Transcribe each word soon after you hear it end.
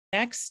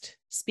Next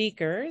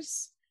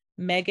speakers,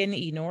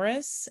 Meghan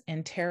Norris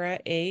and Tara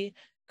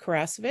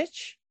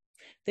Karasewich.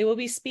 They will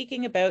be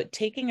speaking about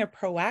taking a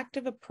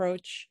proactive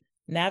approach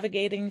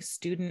navigating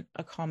student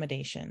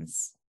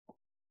accommodations.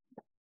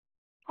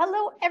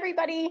 Hello,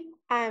 everybody.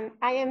 I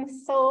am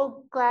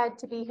so glad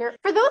to be here.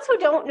 For those who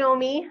don't know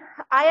me,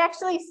 I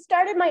actually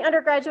started my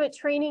undergraduate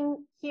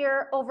training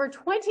here over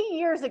 20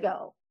 years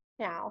ago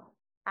now.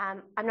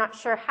 I'm not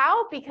sure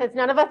how, because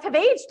none of us have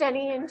aged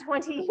any in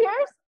 20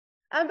 years,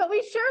 but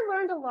we sure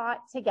learned a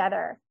lot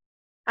together.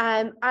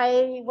 When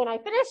I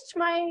finished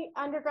my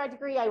undergrad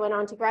degree, I went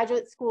on to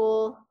graduate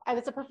school. I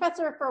was a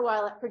professor for a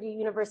while at Purdue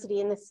University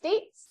in the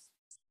States.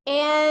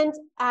 And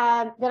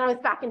then I was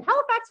back in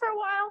Halifax for a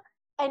while.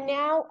 And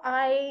now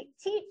I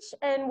teach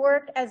and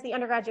work as the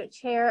undergraduate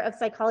chair of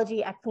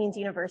psychology at Queen's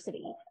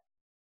University.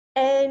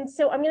 And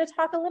so I'm going to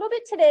talk a little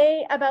bit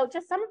today about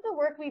just some of the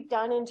work we've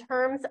done in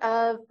terms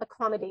of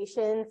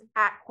accommodations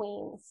at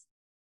Queen's.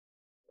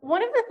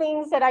 One of the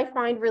things that I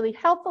find really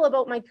helpful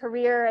about my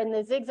career and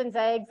the zigs and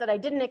zags that I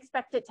didn't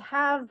expect it to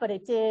have, but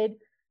it did,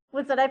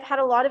 was that I've had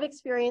a lot of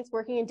experience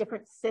working in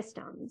different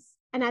systems.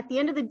 And at the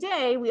end of the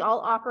day, we all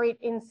operate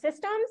in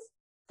systems.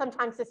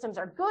 Sometimes systems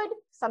are good,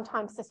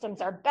 sometimes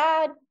systems are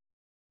bad,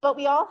 but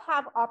we all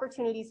have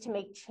opportunities to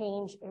make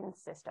change in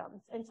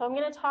systems. And so I'm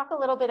going to talk a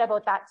little bit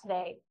about that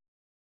today.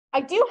 I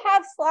do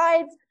have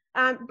slides,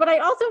 but I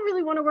also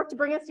really want to work to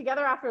bring us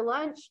together after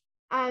lunch.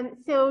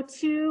 So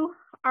to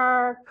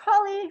our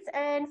colleagues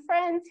and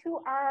friends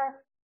who are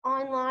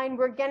online,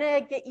 we're going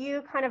to get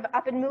you kind of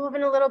up and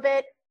moving a little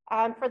bit.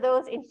 For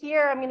those in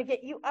here, I'm going to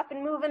get you up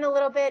and moving a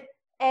little bit.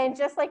 And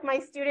just like my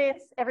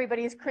students,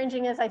 everybody's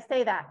cringing as I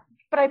say that.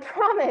 But I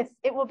promise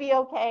it will be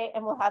okay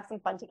and we'll have some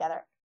fun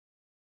together.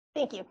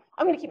 Thank you.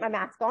 I'm going to keep my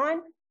mask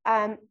on,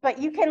 but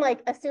you can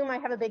assume I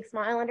have a big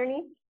smile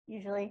underneath.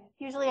 Usually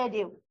I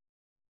do.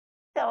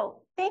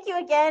 So thank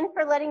you again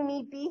for letting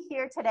me be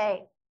here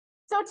today.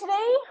 So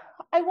today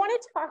I want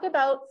to talk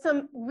about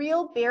some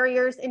real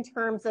barriers in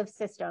terms of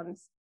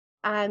systems.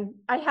 I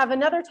have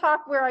another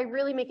talk where I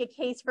really make a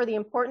case for the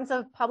importance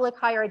of public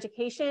higher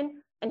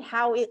education and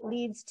how it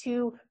leads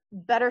to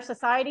better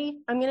society.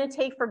 I'm going to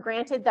take for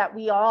granted that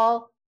we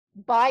all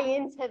buy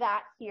into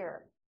that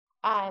here.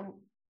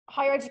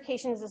 Higher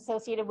education is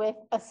associated with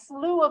a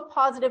slew of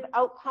positive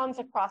outcomes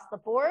across the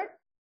board.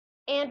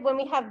 And when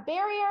we have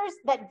barriers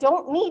that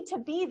don't need to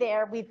be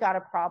there, we've got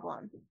a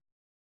problem.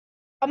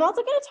 I'm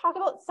also going to talk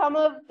about some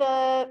of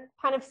the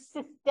kind of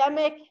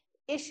systemic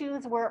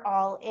issues we're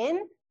all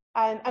in.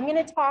 I'm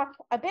going to talk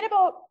a bit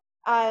about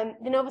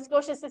the Nova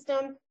Scotia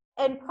system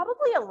and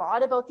probably a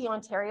lot about the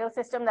Ontario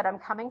system that I'm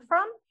coming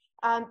from,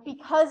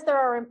 because there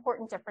are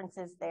important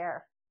differences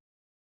there.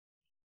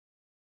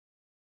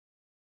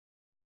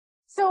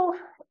 So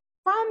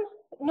from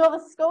Nova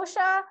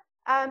Scotia,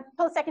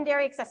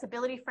 post-secondary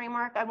accessibility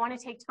framework, I want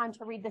to take time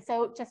to read this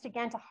out just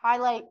again to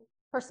highlight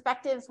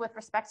perspectives with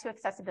respect to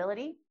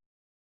accessibility.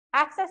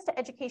 Access to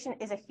education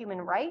is a human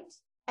right,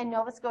 and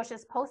Nova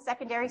Scotia's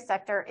post-secondary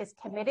sector is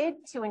committed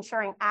to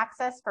ensuring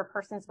access for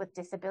persons with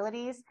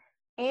disabilities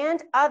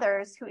and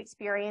others who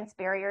experience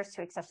barriers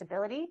to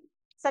accessibility,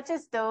 such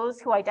as those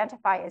who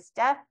identify as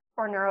deaf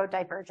or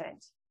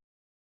neurodivergent.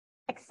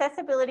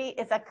 Accessibility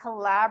is a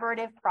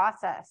collaborative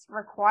process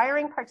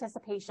requiring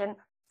participation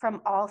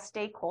from all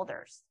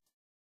stakeholders.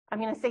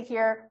 I'm going to say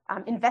here,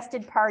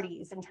 invested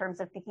parties in terms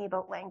of thinking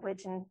about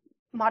language and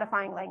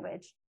modifying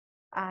language.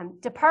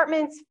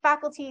 Departments,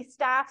 faculty,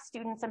 staff,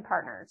 students, and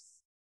partners.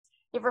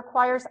 It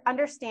requires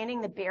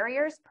understanding the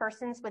barriers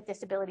persons with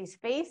disabilities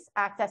face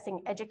accessing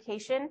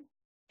education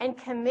and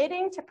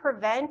committing to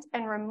prevent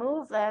and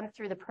remove them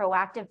through the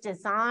proactive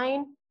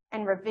design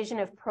and revision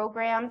of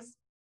programs,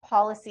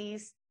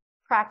 policies,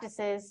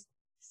 practices,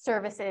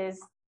 services,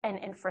 and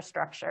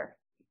infrastructure.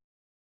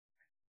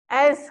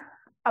 As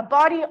a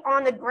body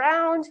on the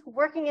ground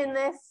working in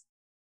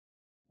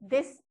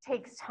this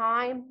takes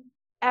time,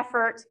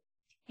 effort,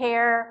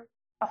 care,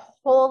 a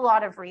whole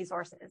lot of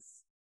resources.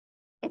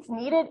 It's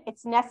needed,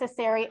 it's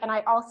necessary, and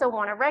I also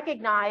want to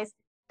recognize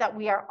that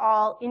we are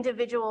all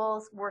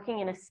individuals working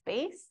in a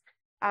space,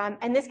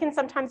 and this can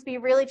sometimes be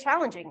really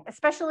challenging,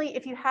 especially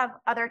if you have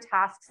other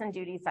tasks and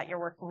duties that you're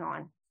working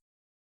on.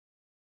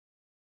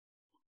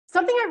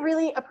 Something I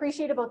really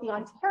appreciate about the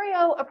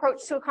Ontario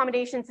approach to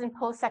accommodations in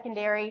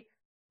post-secondary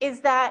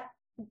is that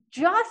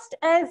just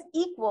as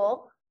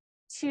equal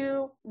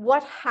to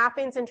what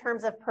happens in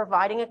terms of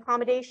providing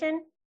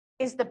accommodation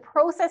is the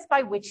process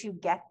by which you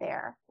get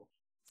there.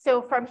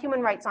 So from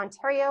Human Rights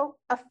Ontario,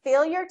 a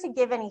failure to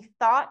give any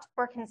thought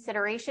or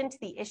consideration to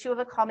the issue of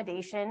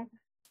accommodation,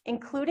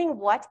 including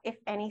what, if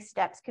any,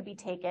 steps could be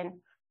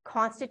taken,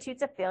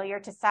 constitutes a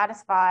failure to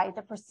satisfy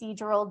the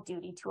procedural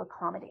duty to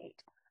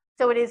accommodate.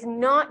 So it is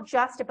not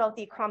just about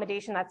the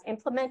accommodation that's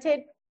implemented,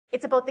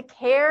 it's about the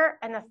care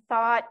and the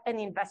thought and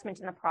the investment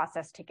in the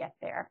process to get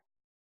there.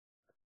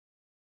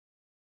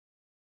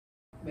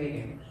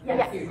 Megan, yes.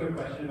 Ask you a quick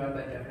question about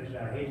that definition.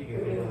 I hate to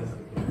give you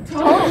this.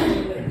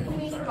 Totally.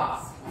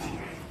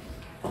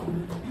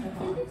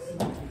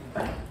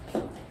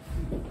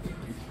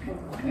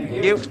 Thank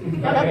You.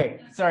 you. Okay,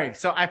 sorry.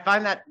 So I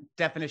find that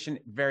definition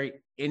very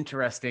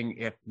interesting,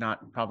 if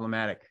not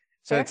problematic.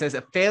 So Sure. it says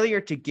a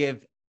failure to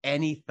give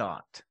any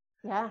thought.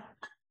 Yeah.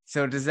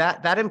 So does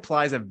that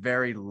implies a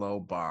very low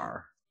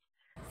bar?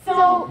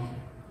 So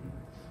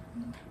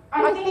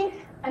I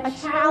think a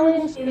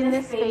challenge in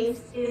this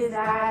space is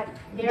that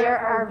there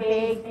are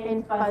vague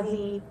and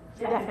fuzzy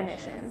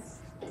definitions.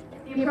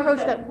 The approach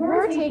that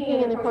we're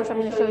taking and the approach I'm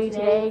going to show you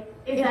today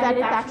is that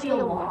it's actually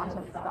a lot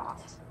of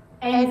thought.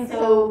 And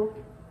so,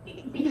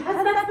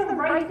 because that's the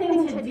right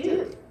thing to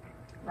do,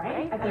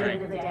 right, at the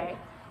end of the day.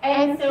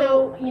 And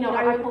so,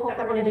 I would hope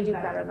that we're going to do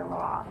better than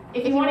law.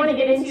 If you want to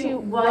get into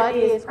what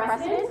is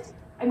precedent,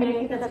 I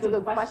think that's a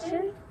good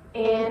question,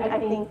 and I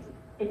think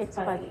it's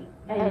fuzzy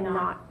and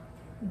not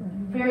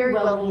very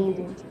well leaned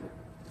into.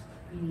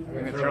 I'm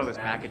going to throw this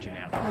packaging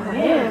out.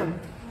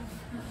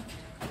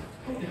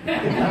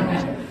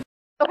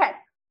 Okay,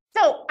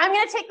 so I'm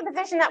going to take the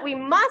position that we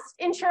must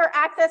ensure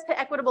access to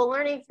equitable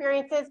learning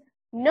experiences,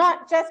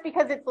 not just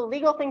because it's the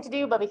legal thing to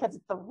do, but because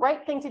it's the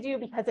right thing to do,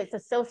 because it's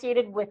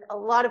associated with a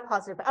lot of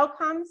positive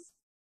outcomes.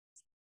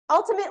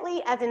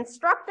 Ultimately, as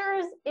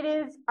instructors, it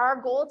is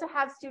our goal to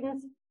have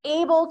students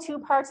able to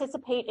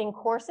participate in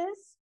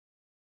courses.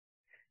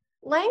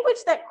 Language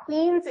that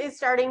Queen's is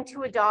starting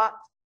to adopt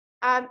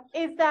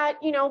is that,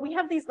 we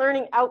have these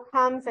learning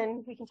outcomes,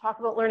 and we can talk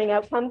about learning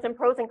outcomes and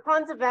pros and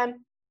cons of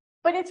them,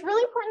 but it's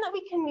really important that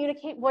we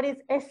communicate what is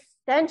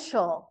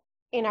essential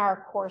in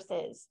our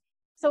courses.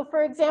 So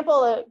for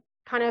example, a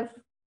kind of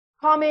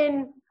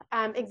common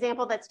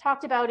example that's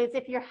talked about is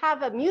if you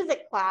have a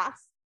music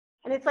class,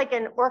 and it's like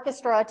an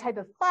orchestra type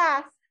of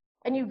class,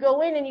 and you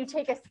go in and you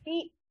take a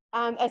seat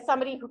as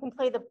somebody who can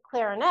play the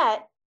clarinet,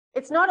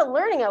 it's not a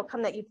learning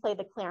outcome that you play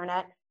the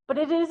clarinet, but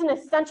it is an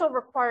essential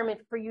requirement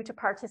for you to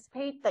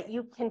participate that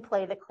you can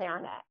play the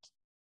clarinet.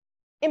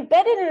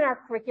 Embedded in our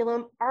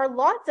curriculum are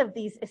lots of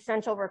these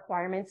essential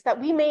requirements that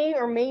we may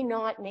or may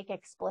not make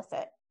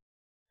explicit.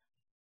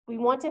 We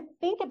want to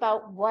think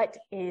about what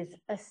is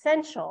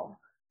essential.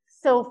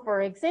 So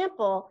for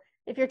example,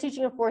 if you're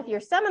teaching a fourth-year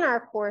seminar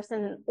course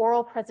and an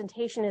oral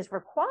presentation is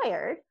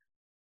required,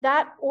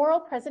 that oral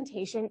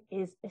presentation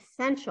is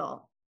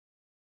essential.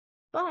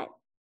 But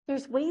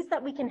there's ways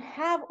that we can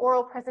have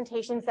oral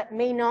presentations that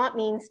may not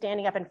mean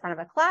standing up in front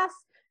of a class.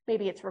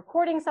 Maybe it's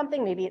recording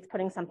something, maybe it's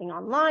putting something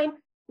online,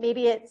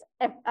 maybe it's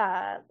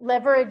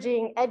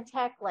leveraging ed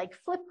tech like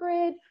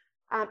Flipgrid,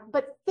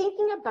 but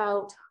thinking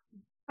about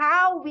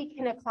how we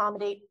can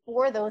accommodate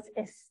for those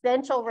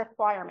essential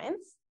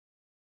requirements.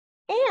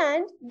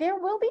 And there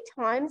will be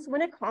times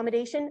when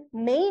accommodation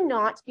may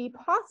not be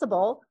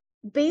possible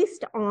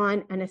based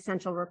on an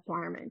essential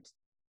requirement.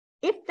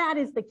 If that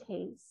is the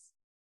case,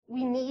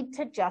 we need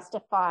to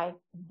justify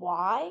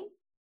why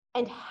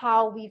and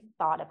how we've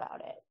thought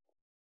about it.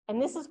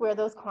 And this is where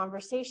those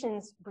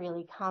conversations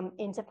really come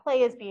into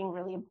play as being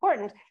really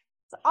important.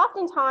 So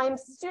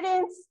oftentimes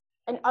students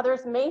and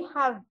others may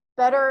have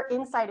better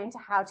insight into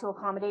how to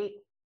accommodate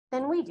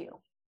than we do.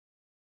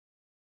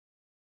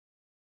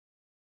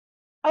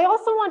 I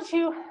also want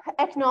to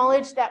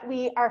acknowledge that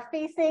we are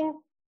facing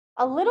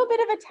a little bit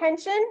of a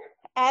tension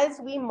as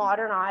we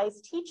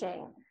modernize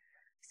teaching.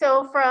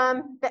 So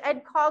from the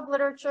EdCog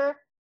literature,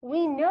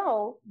 we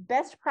know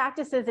best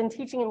practices in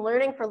teaching and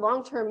learning for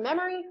long-term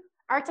memory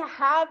are to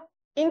have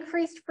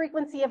increased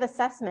frequency of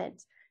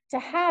assessment, to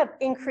have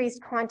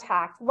increased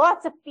contact,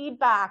 lots of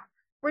feedback.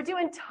 We're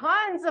doing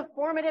tons of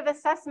formative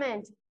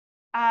assessment,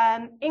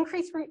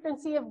 increased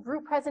frequency of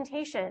group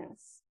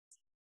presentations.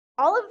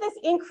 All of this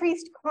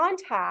increased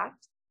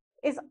contact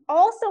is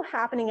also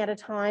happening at a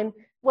time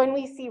when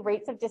we see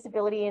rates of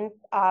disability in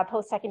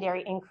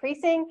post-secondary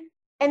increasing,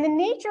 and the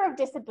nature of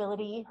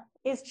disability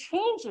is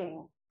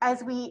changing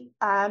as we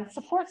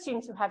support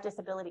students who have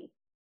disability.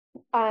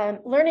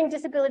 Learning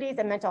disabilities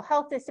and mental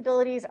health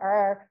disabilities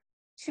are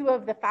two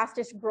of the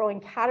fastest growing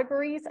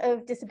categories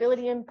of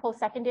disability in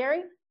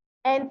post-secondary,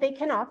 and they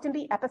can often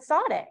be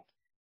episodic.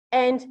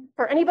 And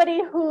for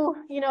anybody who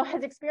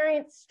has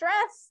experienced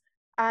stress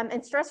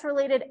and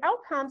stress-related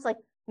outcomes like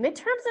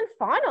midterms and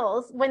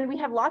finals, when we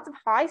have lots of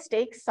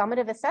high-stakes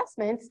summative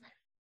assessments,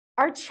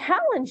 are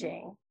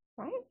challenging,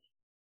 right?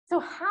 So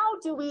how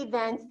do we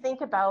then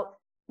think about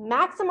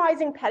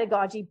maximizing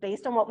pedagogy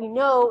based on what we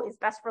know is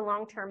best for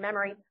long-term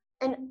memory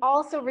and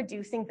also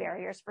reducing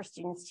barriers for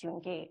students to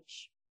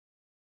engage?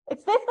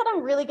 It's this that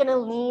I'm really going to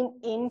lean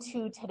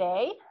into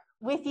today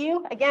with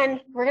you. Again,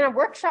 we're going to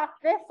workshop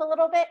this a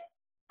little bit.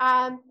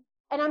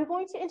 And I'm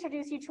going to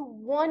introduce you to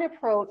one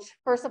approach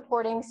for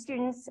supporting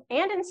students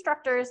and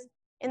instructors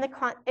in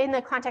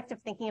the context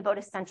of thinking about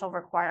essential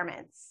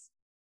requirements.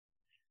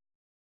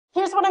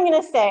 Here's what I'm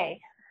going to say,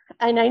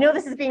 and I know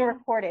this is being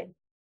recorded.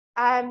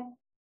 I'm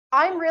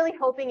really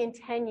hoping in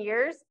 10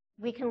 years,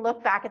 we can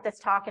look back at this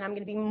talk and I'm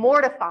going to be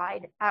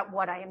mortified at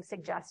what I am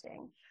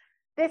suggesting.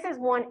 This is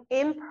one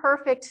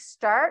imperfect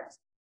start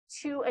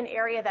to an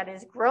area that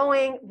is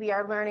growing. We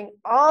are learning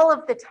all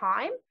of the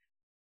time.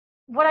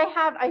 What I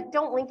have, I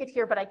don't link it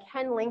here, but I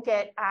can link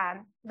it.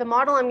 The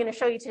model I'm going to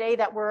show you today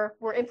that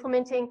we're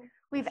implementing,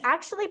 We've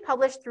actually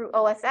published through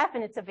OSF,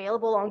 and it's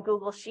available on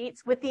Google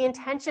Sheets with the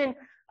intention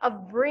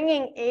of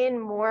bringing in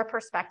more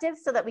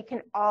perspectives so that we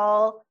can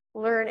all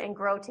learn and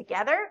grow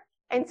together.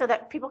 And so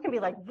that people can be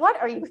like, what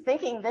are you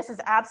thinking? This is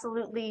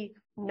absolutely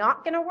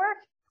not going to work.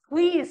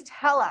 Please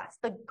tell us.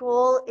 The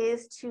goal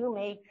is to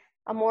make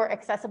a more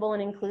accessible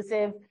and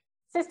inclusive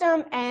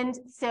system. And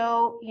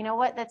so, you know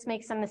what, let's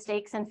make some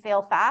mistakes and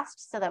fail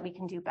fast so that we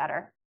can do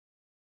better.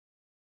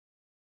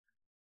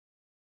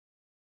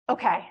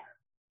 Okay.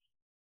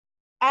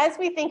 As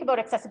we think about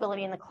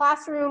accessibility in the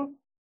classroom,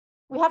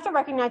 we have to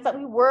recognize that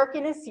we work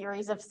in a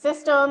series of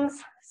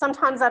systems,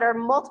 sometimes that are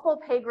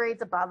multiple pay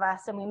grades above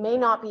us, and we may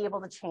not be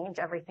able to change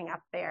everything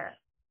up there.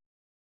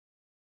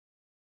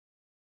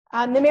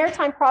 The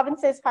Maritime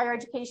Provinces Higher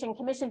Education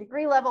Commission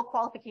degree level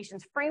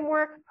qualifications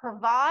framework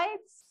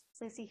provides,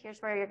 Lucy, here's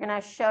where you're gonna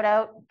shout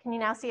out. Can you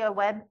now see a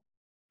web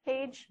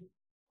page?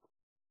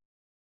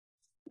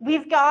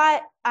 We've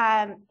got,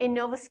 in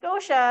Nova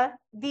Scotia,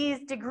 these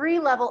degree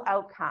level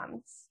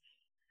outcomes.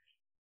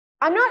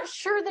 I'm not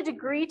sure the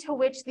degree to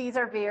which these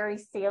are very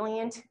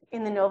salient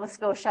in the Nova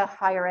Scotia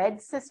higher ed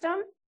system.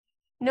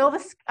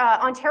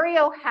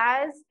 Ontario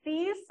has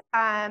these.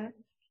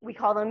 We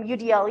call them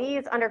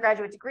UDLEs,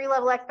 undergraduate degree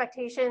level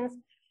expectations,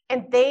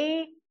 and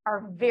they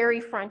are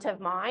very front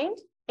of mind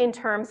in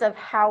terms of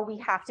how we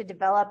have to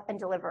develop and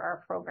deliver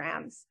our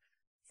programs.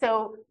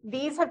 So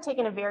these have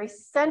taken a very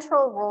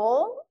central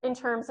role in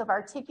terms of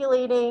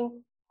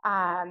articulating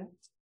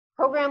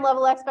program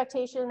level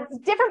expectations.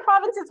 Different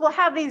provinces will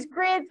have these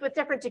grids with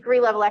different degree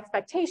level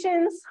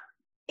expectations.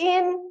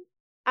 In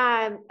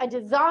a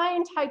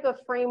design type of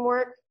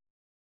framework,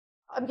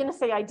 I'm going to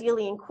say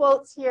ideally in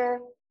quotes here,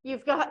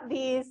 you've got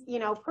these,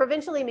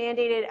 provincially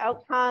mandated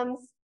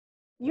outcomes.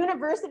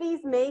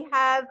 Universities may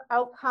have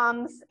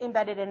outcomes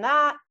embedded in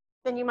that.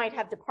 Then you might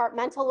have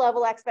departmental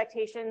level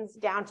expectations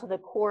down to the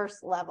course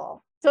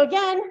level. So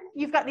again,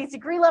 you've got these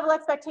degree level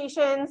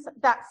expectations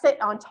that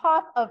sit on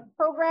top of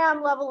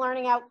program level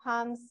learning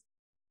outcomes.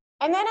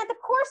 And then at the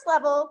course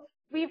level,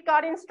 we've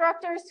got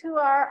instructors who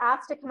are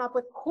asked to come up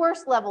with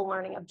course level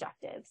learning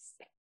objectives.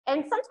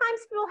 And sometimes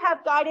people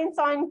have guidance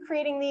on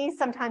creating these,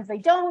 sometimes they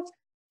don't.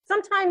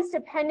 Sometimes,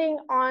 depending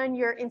on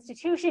your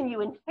institution,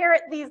 you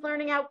inherit these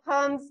learning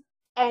outcomes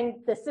and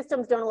the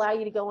systems don't allow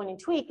you to go in and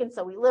tweak, and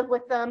so we live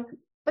with them.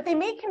 But they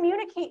may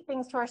communicate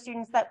things to our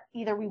students that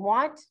either we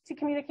want to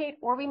communicate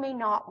or we may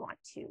not want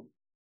to.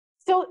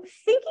 So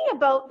thinking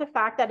about the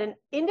fact that an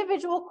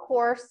individual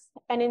course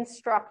and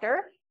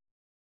instructor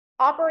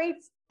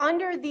operates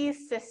under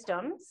these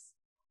systems,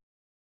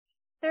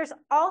 there's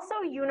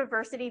also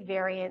university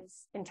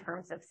variance in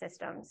terms of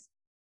systems.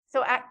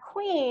 So at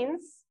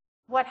Queen's,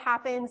 what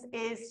happens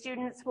is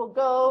students will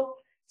go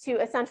to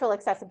a central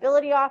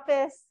accessibility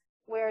office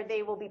where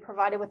they will be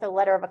provided with a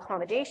letter of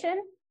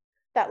accommodation.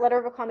 That letter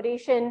of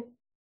accommodation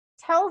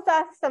tells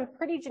us some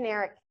pretty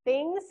generic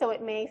things. So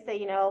it may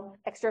say,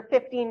 extra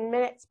 15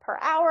 minutes per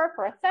hour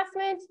for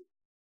assessment.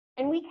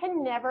 And we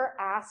can never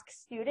ask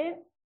students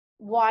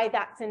why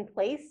that's in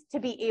place to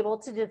be able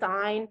to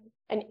design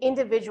an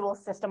individual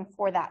system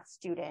for that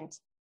student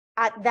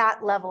at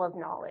that level of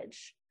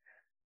knowledge.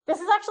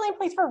 This is actually in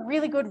place for a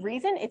really good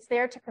reason. It's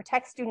there to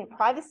protect student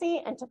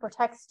privacy and to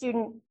protect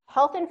student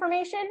health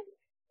information.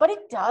 But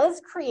it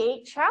does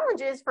create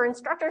challenges for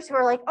instructors who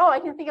are like, oh, I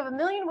can think of a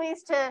million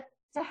ways to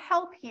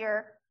help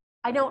here.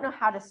 I don't know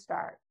how to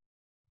start.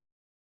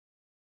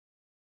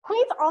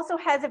 Queen's also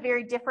has a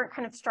very different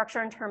kind of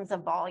structure in terms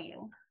of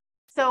volume.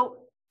 So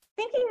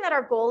thinking that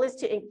our goal is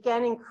to,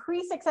 again,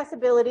 increase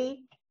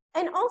accessibility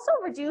and also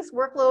reduce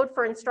workload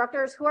for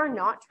instructors who are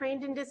not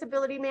trained in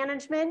disability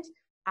management.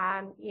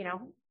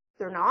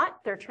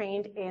 They're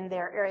trained in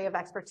their area of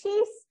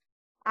expertise.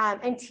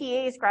 And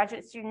TAs,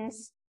 graduate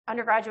students,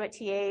 undergraduate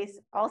TAs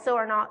also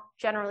are not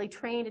generally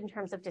trained in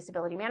terms of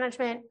disability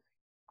management.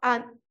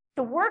 The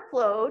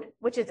workload,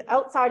 which is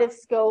outside of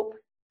scope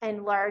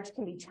and large,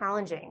 can be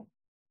challenging.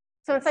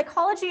 So in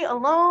psychology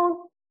alone,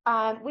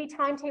 we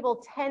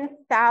timetable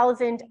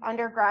 10,000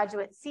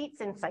 undergraduate seats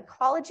in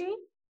psychology.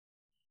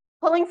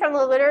 Pulling from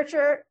the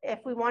literature, if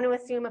we want to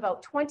assume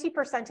about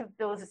 20% of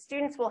those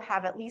students will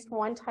have at least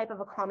one type of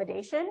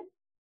accommodation,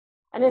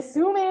 and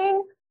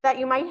assuming that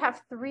you might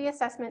have 3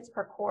 assessments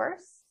per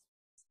course,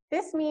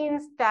 this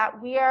means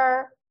that we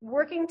are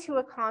working to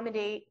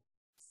accommodate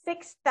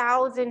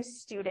 6,000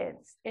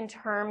 students in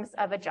terms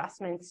of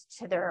adjustments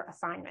to their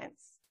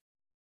assignments.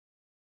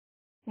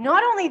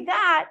 Not only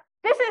that,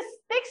 this is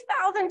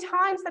 6,000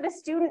 times that a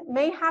student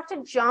may have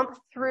to jump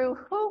through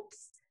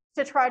hoops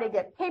to try to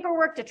get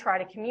paperwork, to try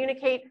to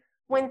communicate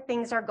when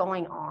things are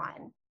going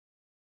on.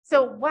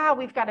 So wow,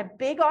 we've got a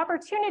big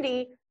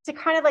opportunity to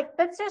kind of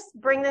let's just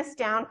bring this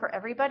down for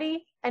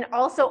everybody and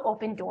also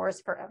open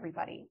doors for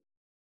everybody.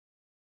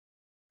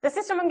 The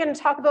system I'm going to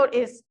talk about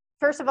is,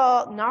 first of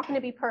all, not going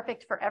to be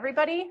perfect for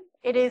everybody.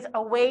 It is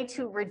a way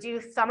to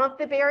reduce some of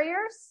the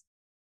barriers.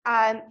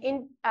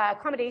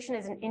 Accommodation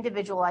is an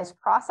individualized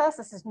process.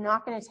 This is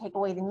not going to take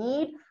away the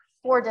need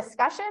for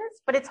discussions,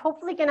 but it's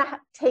hopefully going to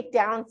take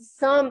down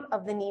some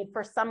of the need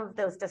for some of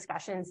those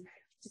discussions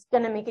Just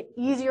going to make it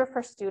easier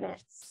for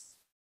students.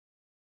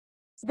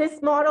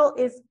 This model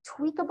is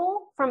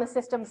tweakable from a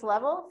systems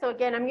level. So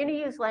again, I'm going to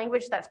use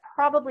language that's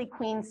probably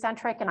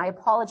Queen-centric, and I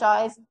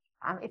apologize.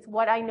 It's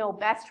what I know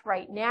best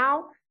right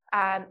now,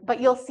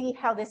 but you'll see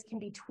how this can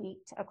be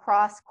tweaked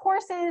across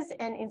courses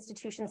and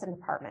institutions and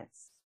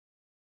departments.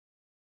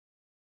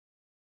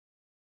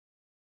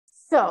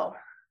 So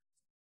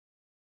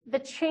the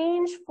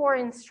change for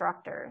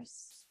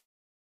instructors,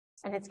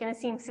 and it's going to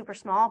seem super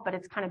small, but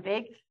it's kind of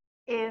big,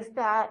 is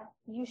that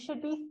you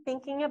should be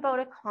thinking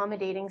about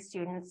accommodating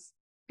students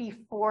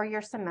before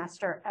your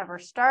semester ever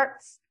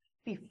starts,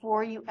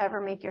 before you ever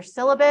make your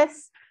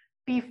syllabus,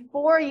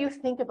 before you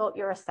think about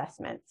your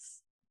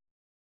assessments.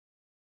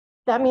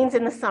 That means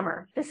in the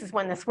summer. This is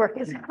when this work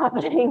is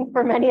happening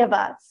for many of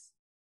us.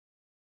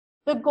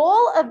 The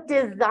goal of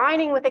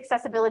designing with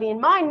accessibility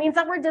in mind means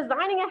that we're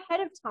designing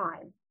ahead of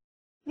time.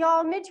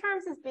 Y'all,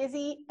 midterms is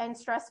busy and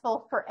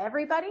stressful for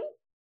everybody.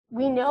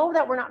 We know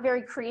that we're not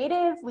very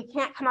creative. We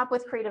can't come up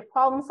with creative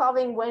problem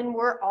solving when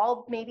we're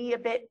all maybe a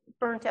bit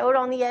burnt out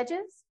on the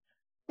edges.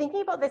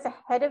 Thinking about this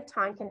ahead of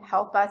time can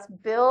help us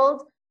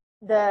build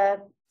the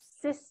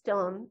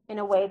system in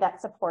a way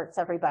that supports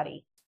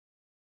everybody.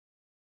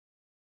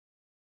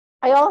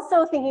 I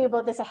also, thinking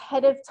about this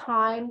ahead of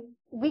time,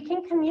 we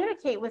can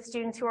communicate with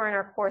students who are in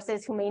our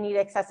courses who may need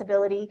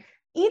accessibility,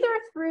 either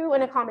through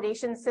an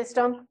accommodation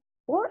system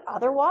or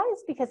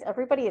otherwise, because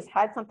everybody has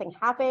had something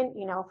happen,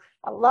 you know,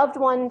 a loved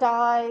one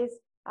dies,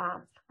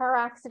 car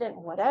accident,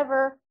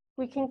 whatever.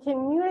 We can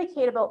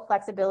communicate about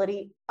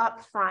flexibility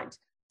up front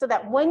so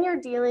that when you're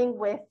dealing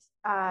with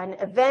an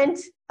event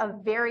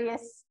of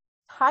various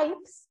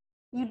types,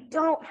 you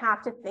don't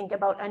have to think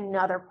about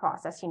another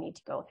process you need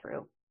to go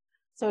through.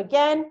 So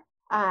again,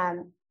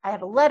 I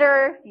have a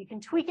letter, you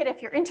can tweak it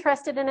if you're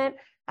interested in it,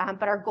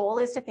 but our goal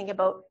is to think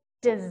about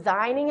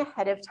designing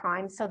ahead of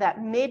time so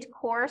that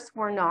mid-course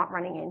we're not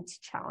running into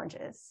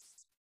challenges.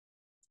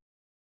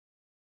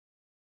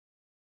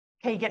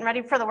 Okay, getting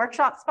ready for the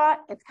workshop spot?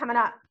 It's coming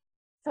up.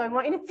 So I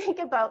want you to think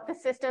about the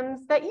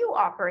systems that you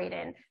operate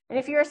in. And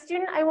if you're a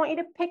student, I want you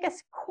to pick a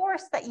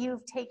course that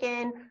you've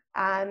taken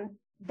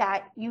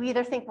that you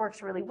either think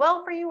works really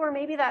well for you, or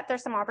maybe that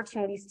there's some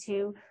opportunities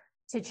to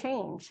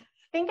change.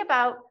 Think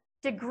about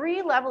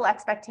degree level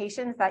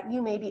expectations that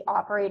you may be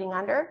operating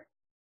under,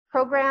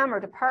 program or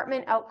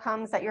department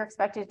outcomes that you're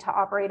expected to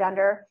operate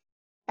under,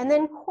 and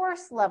then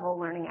course level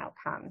learning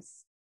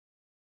outcomes.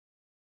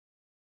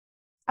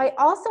 I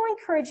also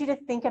encourage you to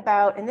think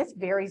about, and this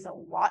varies a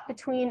lot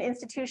between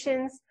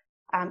institutions,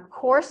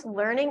 course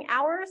learning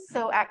hours.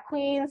 So at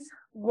Queen's,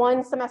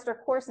 one semester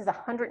course is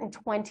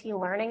 120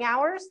 learning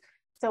hours.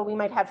 So we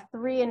might have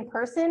 3 in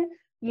person.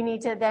 You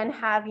need to then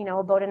have, you know,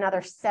 about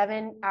another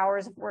 7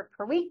 hours of work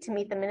per week to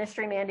meet the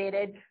ministry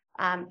mandated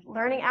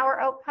learning hour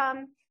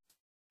outcome.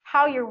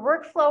 How your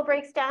workflow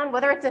breaks down,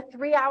 whether it's a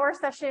 3-hour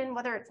session,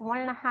 whether it's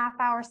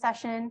 1.5-hour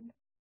session,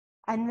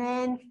 and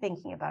then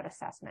thinking about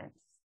assessments.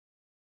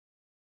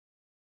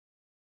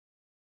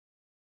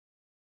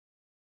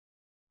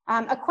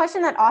 A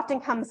question that often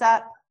comes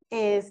up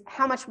is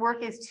how much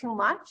work is too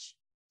much?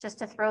 Just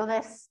to throw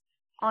this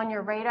on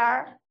your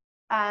radar.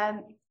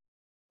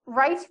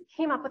 Rice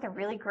came up with a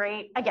really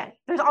great, again,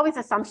 there's always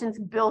assumptions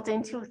built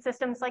into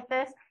systems like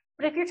this,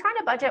 but if you're trying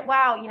to budget,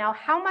 wow, you know,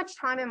 how much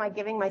time am I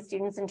giving my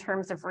students in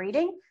terms of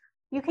reading?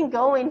 You can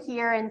go in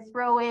here and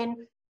throw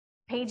in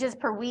pages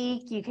per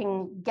week. You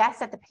can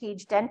guess at the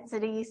page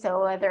density.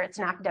 So whether it's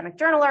an academic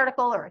journal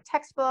article or a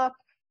textbook,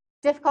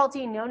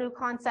 difficulty, no new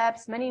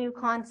concepts, many new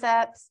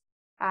concepts,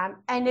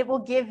 and it will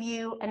give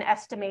you an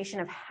estimation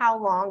of how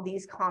long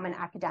these common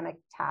academic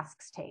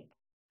tasks take.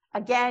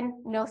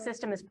 Again, no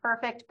system is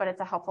perfect, but it's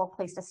a helpful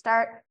place to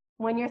start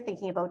when you're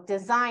thinking about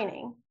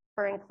designing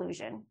for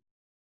inclusion.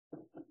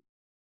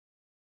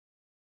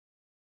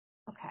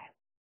 Okay.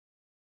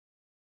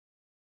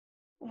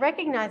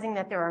 Recognizing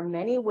that there are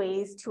many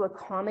ways to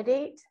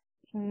accommodate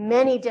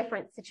many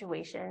different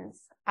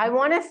situations, I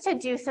want us to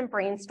do some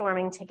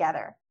brainstorming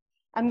together.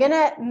 I'm going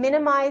to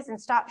minimize and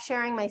stop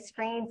sharing my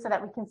screen so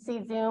that we can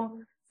see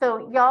Zoom.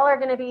 So y'all are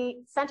going to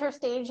be center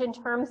stage in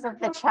terms of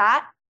the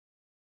chat.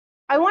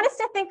 I want us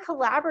to think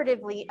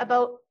collaboratively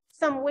about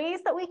some ways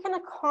that we can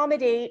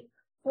accommodate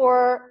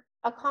for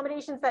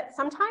accommodations that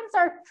sometimes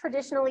are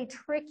traditionally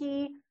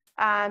tricky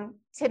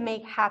to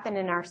make happen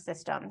in our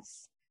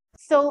systems.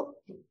 So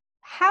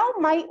how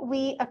might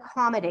we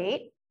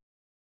accommodate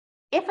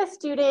if a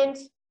student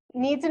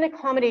needs an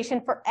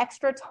accommodation for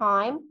extra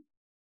time,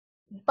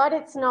 but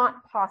it's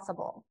not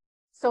possible?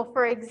 So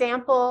for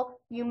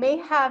example, you may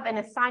have an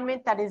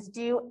assignment that is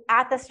due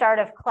at the start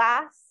of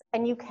class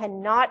and you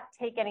cannot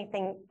take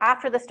anything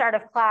after the start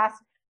of class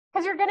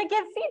because you're going to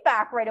give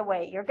feedback right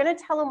away. You're going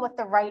to tell them what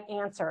the right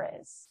answer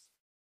is.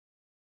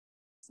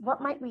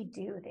 What might we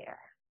do there?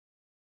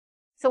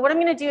 So what I'm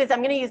going to do is I'm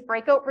going to use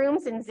breakout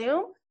rooms in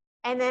Zoom,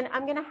 and then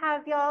I'm going to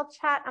have y'all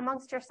chat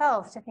amongst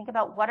yourselves to think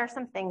about what are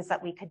some things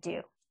that we could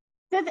do.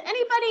 Does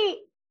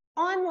anybody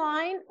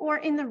online or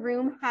in the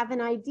room have an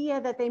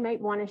idea that they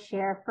might want to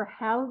share for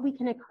how we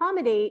can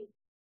accommodate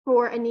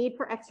for a need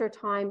for extra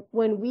time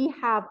when we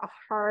have a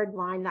hard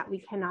line that we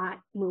cannot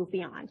move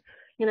beyond.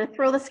 I'm gonna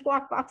throw the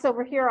squawk box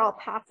over here. I'll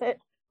pass it.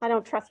 I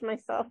don't trust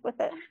myself with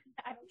it.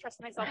 I don't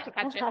trust myself to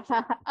catch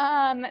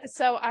it.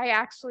 So I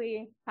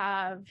actually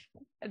have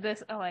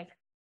this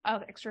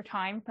extra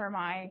time for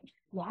my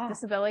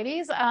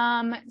disabilities.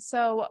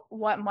 So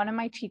what one of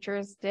my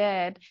teachers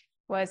did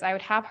was I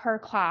would have her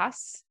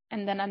class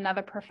and then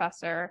another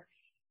professor,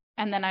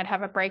 and then I'd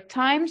have a break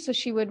time. So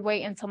she would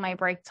wait until my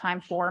break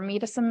time for me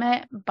to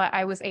submit, but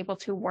I was able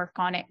to work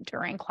on it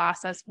during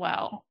class as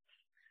well.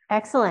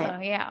 Excellent. So,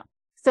 yeah.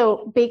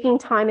 So baking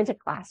time into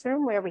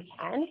classroom where we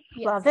can.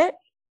 Yes. Love it.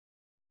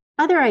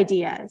 Other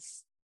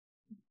ideas?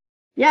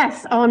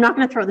 Yes. Oh, I'm not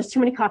going to throw. There's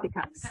too many coffee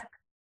cups.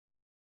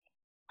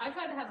 I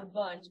kind of have a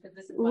bunch, but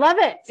this is Love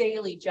it.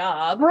 daily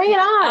job. Bring it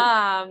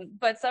on.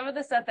 But some of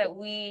the stuff that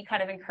we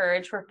kind of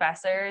encourage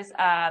professors,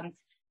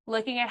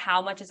 looking at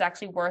how much is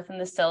actually worth in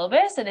the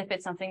syllabus, and if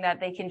it's something that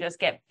they can just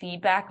get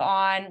feedback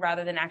on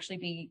rather than actually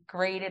be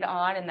graded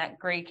on, and that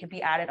grade could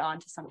be added on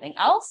to something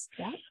else.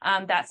 Yeah.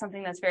 That's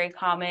something that's very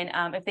common.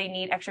 If they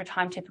need extra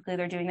time, typically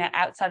they're doing that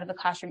outside of the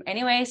classroom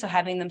anyway. So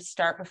having them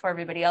start before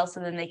everybody else, so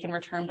then they can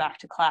return back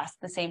to class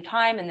at the same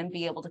time and then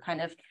be able to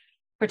kind of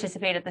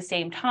participate at the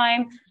same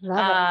time.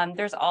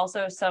 There's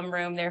also some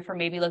room there for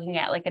maybe looking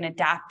at like an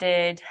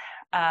adapted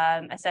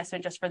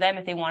assessment just for them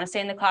if they want to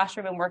stay in the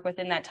classroom and work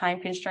within that time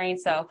constraint.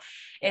 So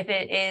if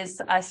it is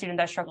a student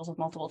that struggles with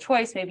multiple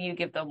choice, maybe you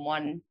give them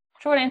one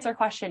short answer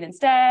question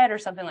instead or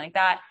something like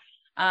that.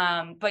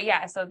 But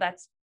yeah, so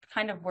that's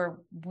kind of where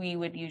we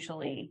would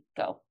usually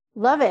go.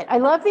 Love it. I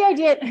love the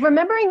idea.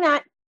 Remembering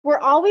that we're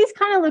always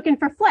kind of looking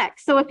for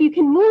flex. So if you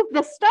can move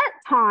the start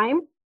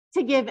time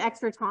to give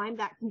extra time,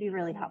 that can be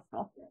really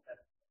helpful.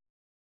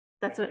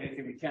 That's what it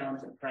can be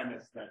challenging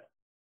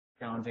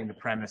the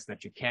premise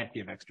that you can't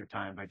give extra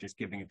time by just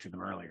giving it to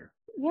them earlier.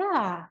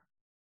 Yeah.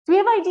 Do we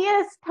have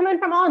ideas coming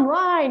from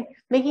online?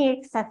 Making it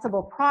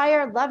accessible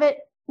prior, love it.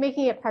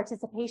 Making it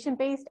participation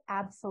based,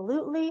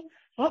 absolutely.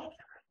 Oh.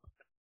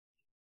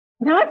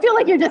 Now I feel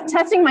like you're just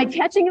testing my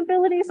catching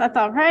abilities. That's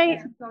all right.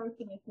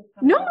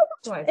 No,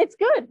 it's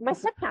good. My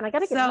step count, I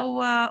gotta get So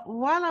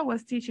while I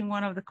was teaching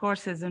one of the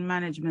courses in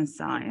management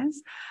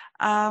science,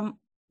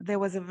 there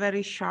was a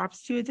very sharp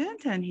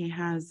student and he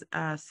has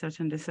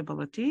certain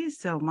disabilities.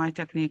 So my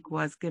technique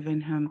was giving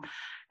him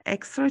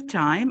extra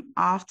time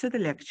after the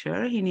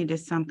lecture. He needed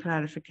some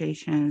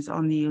clarifications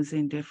on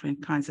using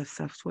different kinds of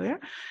software,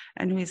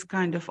 and he's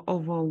kind of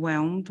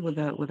overwhelmed with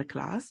the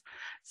class.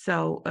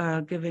 So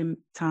give him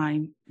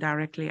time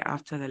directly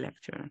after the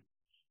lecture.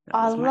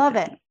 I love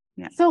it.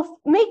 Yeah. So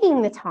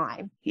making the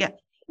time. Yeah.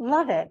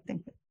 Love it.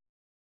 Thank you.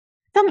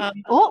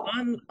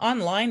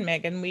 Online,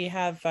 Megan, we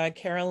have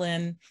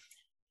Carolyn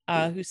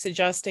who's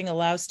suggesting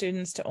allow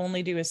students to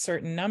only do a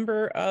certain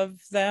number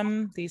of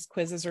them, these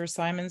quizzes or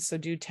assignments, so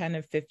do 10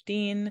 of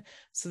 15,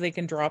 so they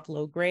can drop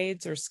low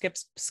grades or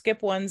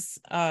skip ones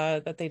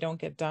that they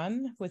don't get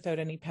done without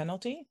any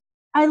penalty.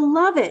 I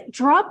love it.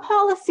 Drop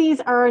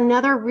policies are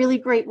another really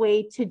great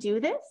way to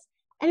do this,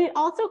 and it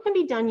also can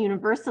be done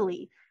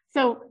universally.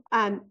 So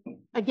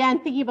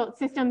again, thinking about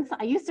systems,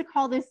 I used to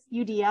call this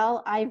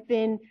UDL. I've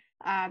been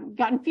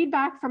gotten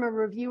feedback from a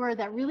reviewer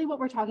that really what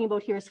we're talking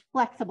about here is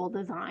flexible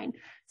design.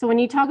 So when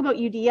you talk about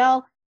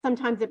UDL,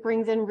 sometimes it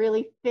brings in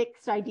really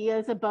fixed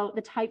ideas about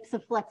the types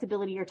of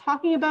flexibility you're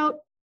talking about.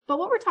 But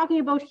what we're talking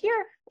about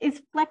here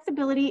is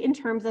flexibility in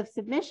terms of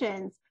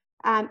submissions.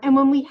 And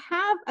when we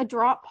have a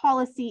drop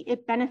policy,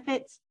 it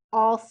benefits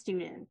all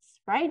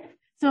students, right?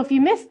 So if you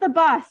miss the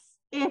bus,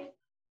 if,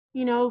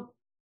 you know,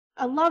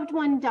 a loved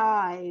one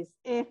dies,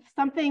 if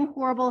something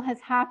horrible has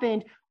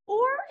happened,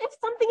 or if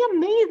something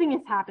amazing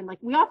has happened, like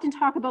we often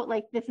talk about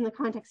like this in the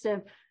context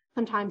of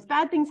sometimes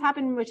bad things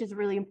happen, which is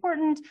really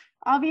important,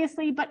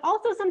 obviously, but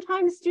also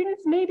sometimes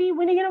students may be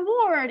winning an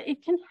award.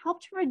 It can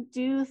help to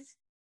reduce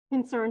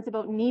concerns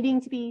about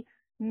needing to be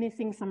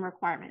missing some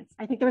requirements.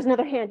 I think there was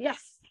another hand.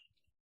 Yes.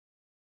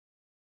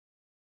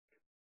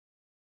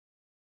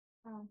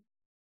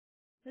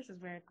 This is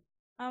weird.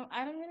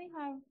 I don't really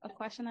have a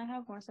question. I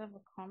have more so of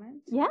a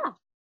comment. Yeah.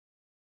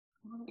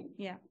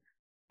 Yeah.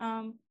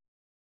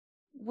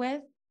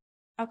 With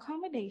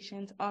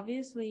accommodations,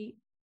 obviously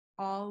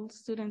all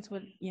students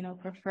would, you know,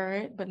 prefer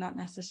it, but not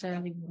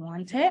necessarily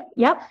want it.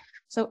 Yep.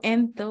 So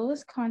in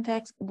those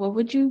contexts, what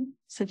would you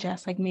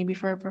suggest, like maybe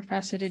for a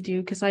professor to do?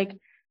 Because like,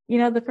 you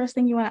know, the first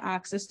thing you want to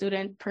ask a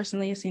student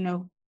personally is, you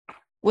know,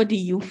 what do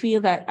you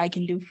feel that I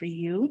can do for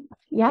you?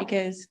 Yeah.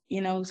 Because,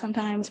 you know,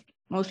 sometimes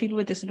most people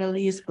with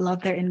disabilities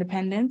love their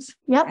independence.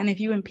 Yep. And if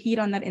you impede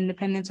on that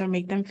independence or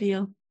make them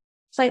feel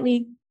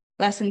slightly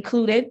less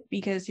included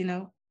because, you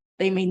know,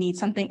 they may need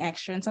something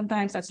extra. And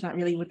sometimes that's not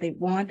really what they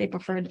want. They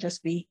prefer to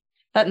just be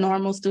that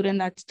normal student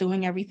that's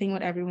doing everything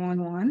what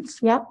everyone wants.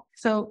 Yep.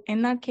 So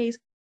in that case,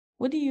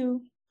 what do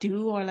you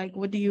do? Or like,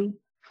 what do you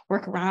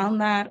work around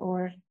that?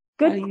 Or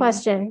good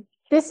question.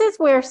 This is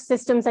where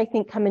systems, I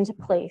think, come into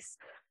place.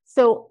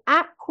 So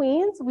at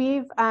Queen's,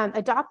 we've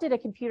adopted a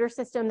computer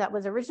system that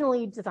was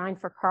originally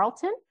designed for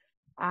Carleton.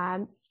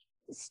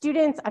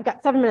 students, I've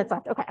got 7 minutes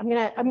left. Okay, I'm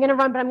gonna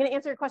run, but I'm gonna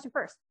answer your question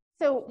first.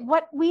 So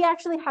what we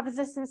actually have is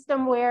a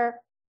system where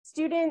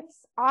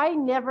students, I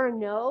never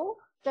know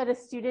that a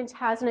student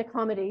has an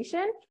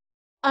accommodation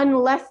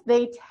unless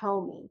they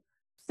tell me.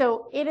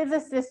 So it is a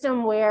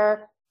system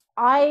where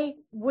I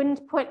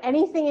wouldn't put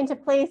anything into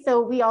place.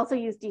 So we also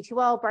use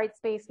D2L,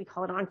 Brightspace. We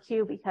call it on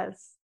cue because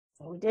that's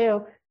what we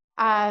do,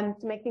 to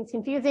make things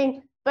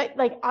confusing. But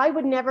like, I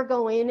would never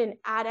go in and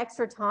add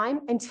extra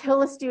time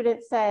until a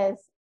student says,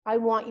 I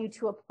want you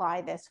to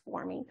apply this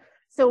for me.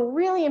 So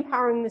really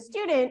empowering the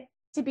student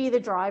to be the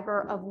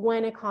driver of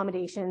when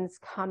accommodations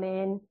come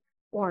in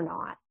or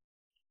not.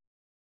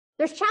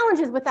 There's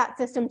challenges with that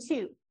system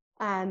too.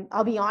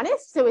 I'll be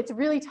honest. So it's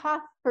really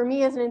tough for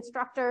me as an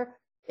instructor.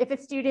 If a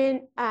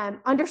student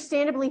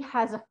understandably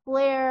has a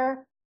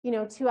flare,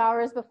 2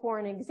 hours before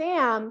an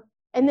exam,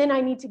 and then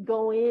I need to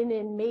go in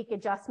and make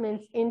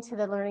adjustments into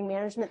the learning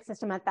management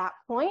system at that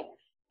point,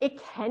 it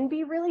can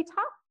be really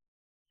tough.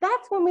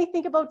 That's when we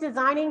think about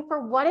designing for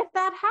what if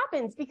that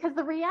happens, because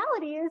the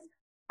reality is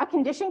a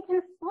condition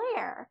can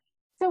flare.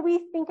 So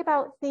we think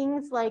about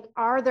things like,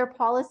 are there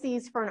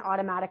policies for an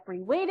automatic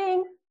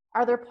reweighting?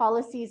 Are there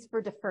policies for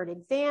deferred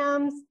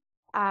exams?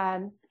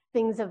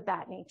 Things of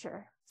that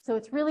nature. So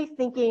it's really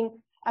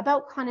thinking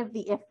about kind of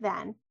the if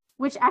then,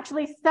 which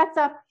actually sets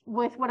up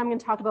with what I'm going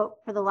to talk about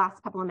for the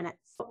last couple of minutes.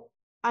 So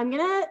I'm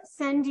going to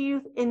send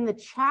you in the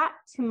chat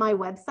to my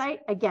website.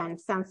 Again,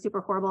 sounds super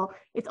horrible.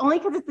 It's only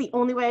because it's the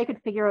only way I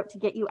could figure out to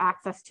get you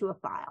access to a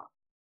file.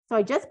 So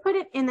I just put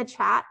it in the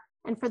chat.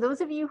 And for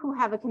those of you who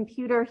have a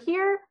computer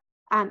here,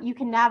 you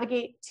can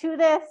navigate to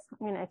this.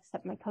 I'm going to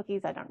accept my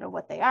cookies. I don't know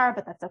what they are,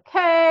 but that's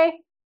okay.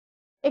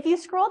 If you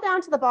scroll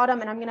down to the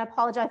bottom, and I'm going to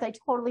apologize, I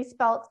totally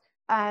spelt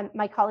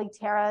my colleague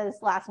Tara's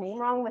last name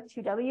wrong with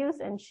 2 W's,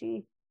 and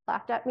she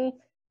laughed at me,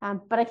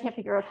 but I can't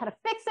figure out how to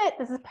fix it.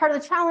 This is part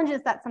of the challenge,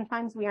 is that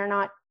sometimes we are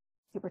not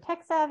super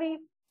tech savvy,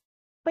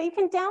 but you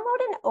can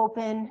download and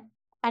open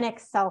an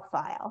Excel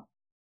file.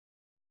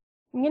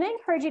 I'm going to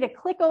encourage you to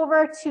click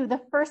over to the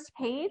first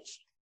page.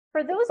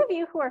 For those of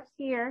you who are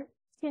here,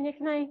 can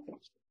I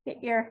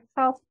get your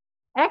self?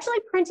 I actually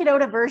printed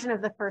out a version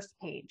of the first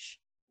page.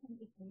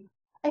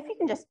 If you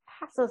can just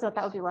pass those out,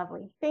 that would be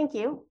lovely. Thank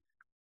you.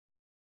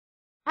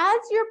 As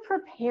you're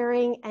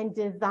preparing and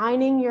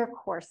designing your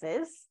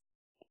courses,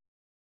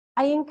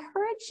 I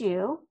encourage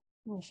you,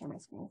 let me share my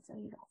screen so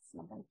you don't see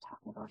what I'm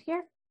talking about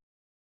here.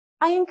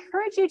 I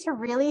encourage you to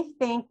really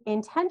think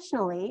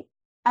intentionally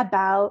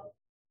about,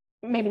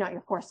 maybe not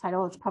your course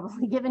title, it's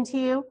probably given to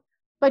you,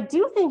 but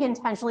do think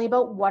intentionally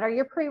about what are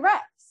your prereqs.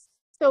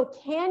 So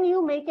can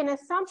you make an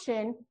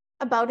assumption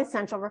about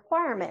essential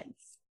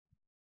requirements?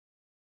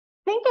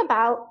 Think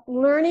about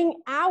learning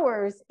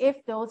hours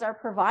if those are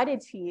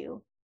provided to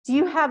you. Do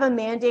you have a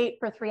mandate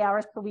for 3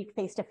 hours per week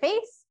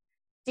face-to-face?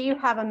 Do you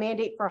have a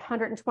mandate for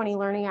 120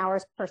 learning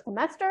hours per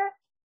semester?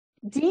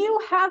 Do you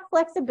have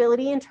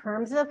flexibility in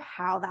terms of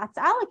how that's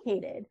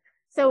allocated?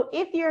 So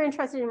if you're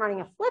interested in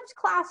running a flipped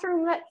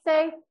classroom, let's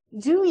say,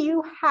 do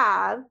you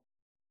have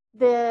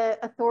the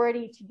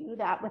authority to do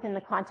that within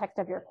the context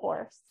of your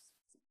course?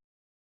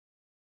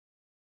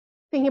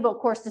 Thinking about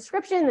course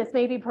description, this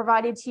may be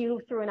provided to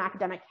you through an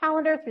academic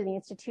calendar, through the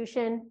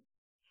institution.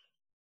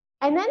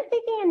 And then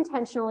thinking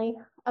intentionally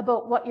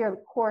about what your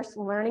course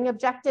learning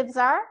objectives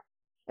are.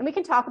 And we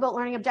can talk about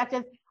learning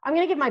objectives. I'm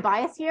going to give my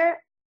bias here.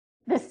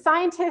 The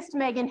scientist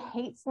Meghan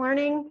hates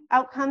learning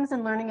outcomes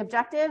and learning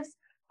objectives.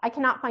 I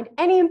cannot find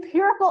any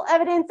empirical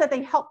evidence that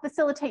they help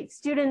facilitate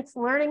students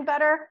learning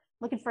better.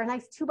 Looking for a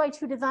nice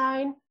 2x2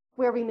 design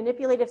where we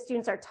manipulate if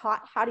students are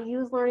taught how to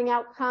use learning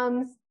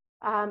outcomes,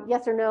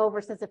 yes or no,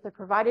 versus if they're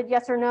provided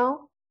yes or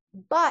no.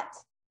 But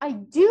I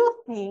do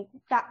think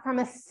that from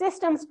a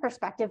systems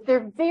perspective,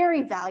 they're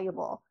very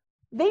valuable.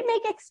 They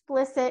make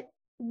explicit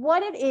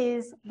what it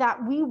is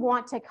that we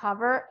want to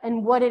cover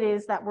and what it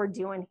is that we're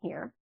doing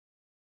here.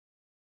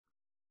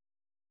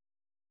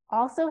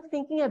 Also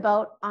thinking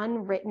about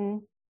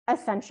unwritten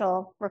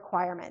essential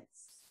requirements.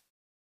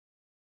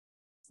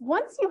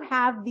 Once you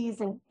have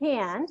these in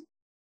hand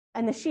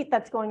and the sheet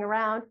that's going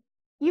around,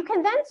 you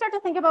can then start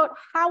to think about,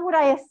 how would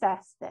I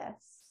assess this?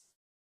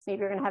 Maybe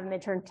you're going to have a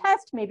midterm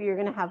test. Maybe you're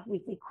going to have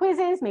weekly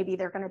quizzes. Maybe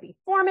they're going to be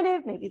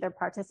formative. Maybe they're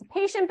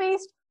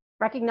participation-based,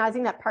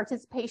 recognizing that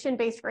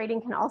participation-based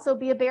grading can also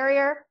be a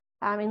barrier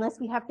unless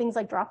we have things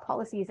like draft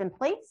policies in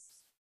place.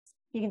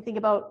 You can think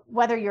about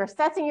whether you're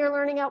assessing your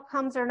learning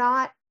outcomes or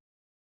not.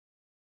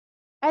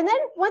 And then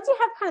once you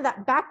have kind of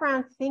that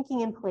background thinking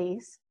in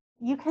place,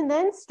 you can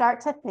then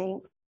start to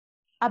think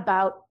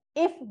about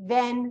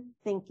if-then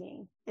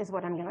thinking is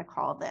what I'm going to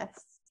call this.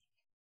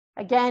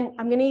 Again,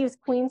 I'm going to use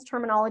Queen's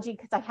terminology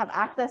because I have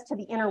access to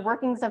the inner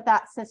workings of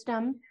that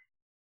system.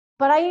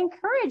 But I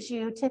encourage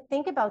you to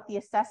think about the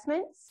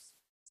assessments,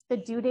 the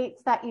due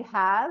dates that you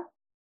have.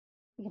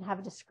 You can have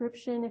a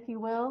description, if you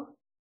will.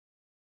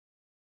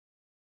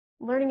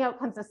 Learning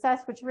outcomes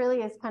assessed, which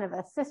really is kind of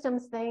a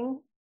systems thing.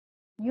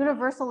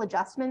 Universal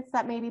adjustments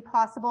that may be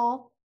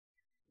possible.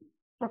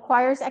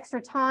 Requires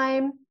extra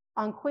time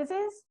on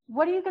quizzes.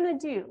 What are you going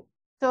to do?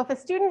 So if a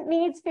student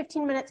needs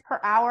 15 minutes per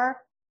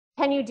hour,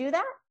 can you do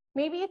that?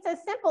 Maybe it's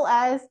as simple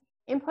as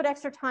input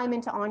extra time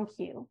into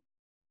OnQ.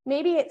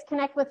 Maybe it's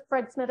connect with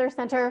Fred Smithers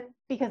Center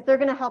because they're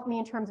going to help me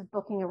in terms of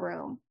booking a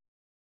room.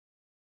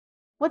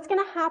 What's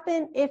going to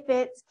happen if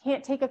it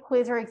can't take a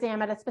quiz or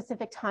exam at a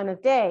specific time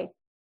of day?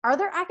 Are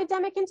there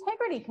academic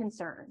integrity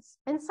concerns?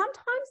 And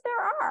sometimes there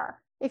are.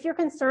 If you're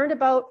concerned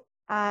about,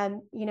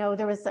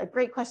 there was a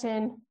great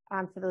question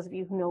for those of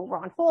you who know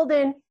Ron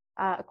Holden,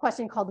 a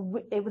question called,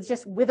 it was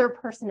just with her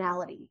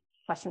personality,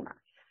 question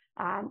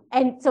mark.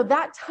 And so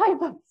that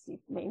type of, you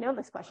may know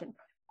this question,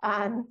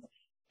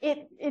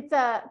 it's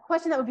a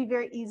question that would be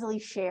very easily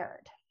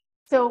shared.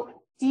 So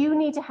do you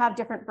need to have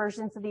different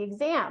versions of the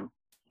exam?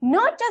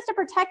 Not just to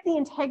protect the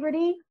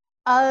integrity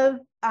of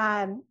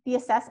the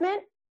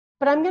assessment,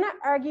 but I'm going to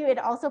argue it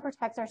also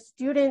protects our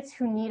students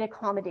who need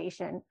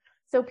accommodation.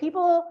 So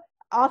people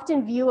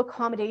often view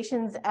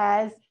accommodations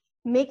as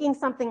making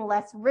something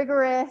less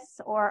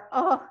rigorous or,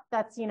 oh,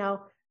 that's,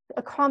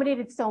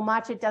 accommodated so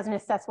much, it doesn't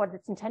assess what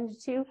it's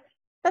intended to.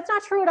 That's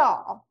not true at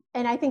all.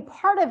 And I think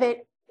part of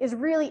it is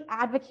really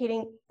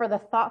advocating for the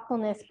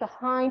thoughtfulness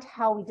behind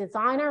how we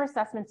design our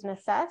assessments and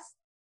assess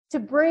to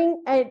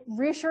bring a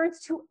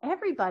reassurance to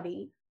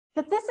everybody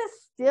that this is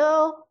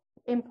still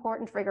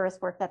important, rigorous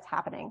work that's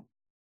happening.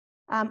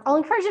 I'll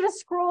encourage you to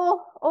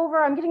scroll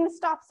over. I'm getting the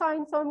stop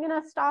sign, so I'm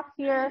going to stop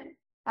here.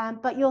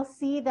 But you'll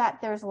see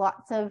that there's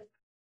lots of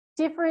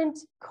different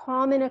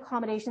common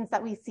accommodations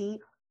that we see.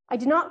 I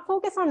do not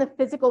focus on the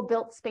physical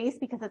built space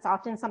because it's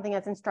often something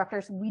as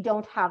instructors we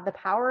don't have the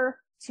power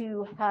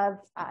to have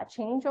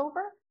change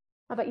over,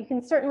 but you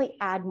can certainly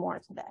add more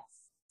to this.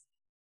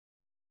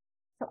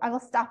 So I will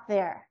stop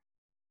there.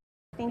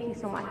 Thank you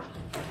so much.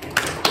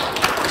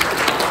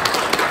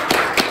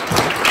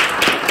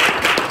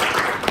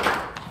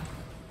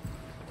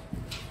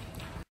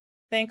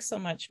 Thanks so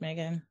much,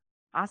 Megan.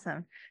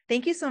 Awesome.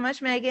 Thank you so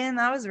much, Megan.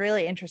 That was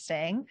really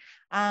interesting.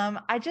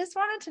 I just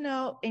wanted to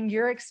know, in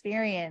your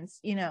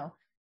experience,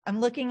 I'm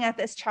looking at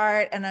this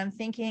chart and I'm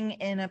thinking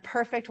in a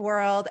perfect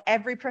world,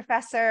 every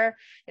professor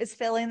is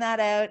filling that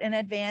out in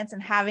advance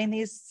and having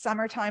these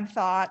summertime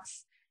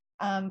thoughts.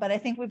 But I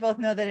think we both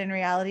know that in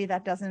reality,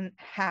 that doesn't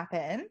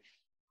happen.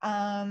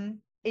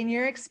 In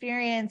your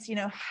experience,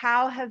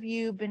 how have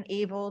you been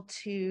able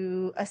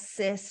to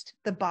assist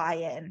the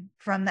buy-in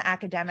from the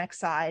academic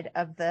side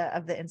of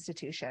the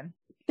institution?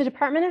 The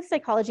Department of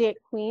Psychology at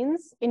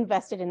Queen's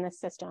invested in this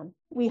system.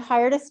 We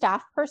hired a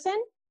staff person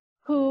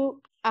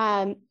who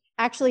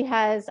actually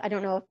has, I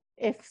don't know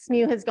if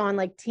SMU has gone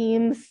like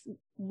Teams,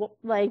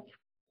 like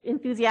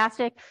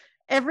enthusiastic.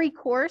 Every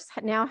course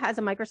now has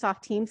a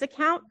Microsoft Teams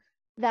account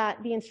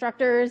that the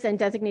instructors and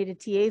designated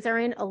TAs are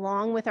in,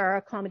 along with our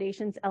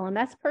accommodations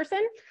LMS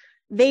person.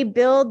 They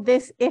build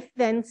this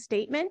if-then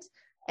statement,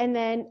 and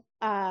then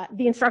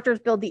the instructors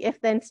build the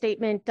if-then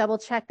statement, double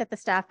check that the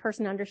staff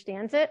person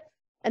understands it,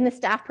 and the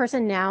staff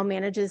person now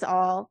manages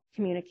all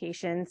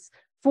communications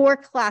for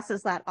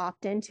classes that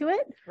opt into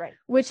it, right,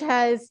 which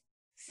has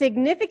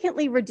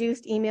significantly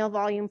reduced email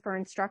volume for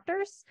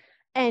instructors,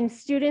 and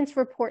students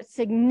report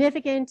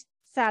significant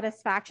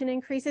satisfaction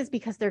increases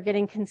because they're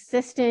getting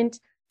consistent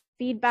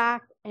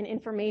feedback and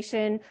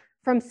information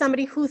from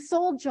somebody whose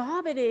sole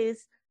job it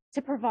is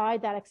to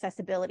provide that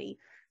accessibility.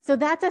 So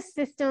that's a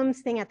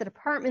systems thing at the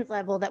department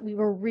level that we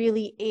were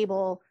really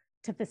able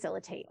to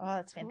facilitate. Oh,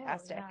 that's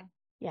fantastic.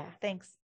 Yeah. Thanks.